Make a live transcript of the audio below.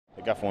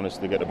The gaffer wanted us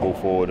to get the ball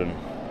forward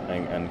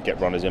and get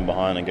runners in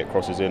behind and get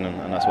crosses in,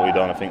 and that's what he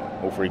done. I think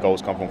all 3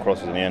 goals come from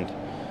crosses in the end.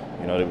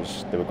 You know,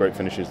 they were great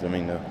finishes. I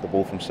mean, the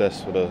ball from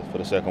Cess for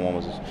the second one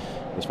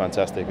was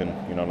fantastic, and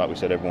you know, like we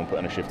said, everyone put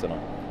in a shift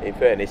tonight. In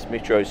fairness,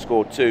 Mitro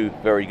scored 2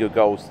 very good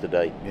goals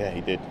today. Yeah,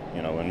 he did.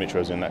 You know, when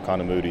Mitro's in that kind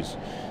of mood, he's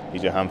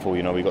a handful.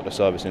 You know, we got the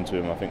service into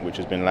him, I think, which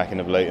has been lacking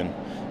of late, and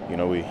you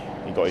know, he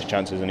got his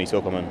chances and he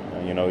took them,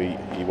 and you know,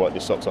 he wiped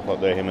his socks off up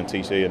there, him and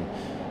TC,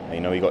 and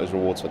you know, he got his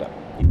rewards for that.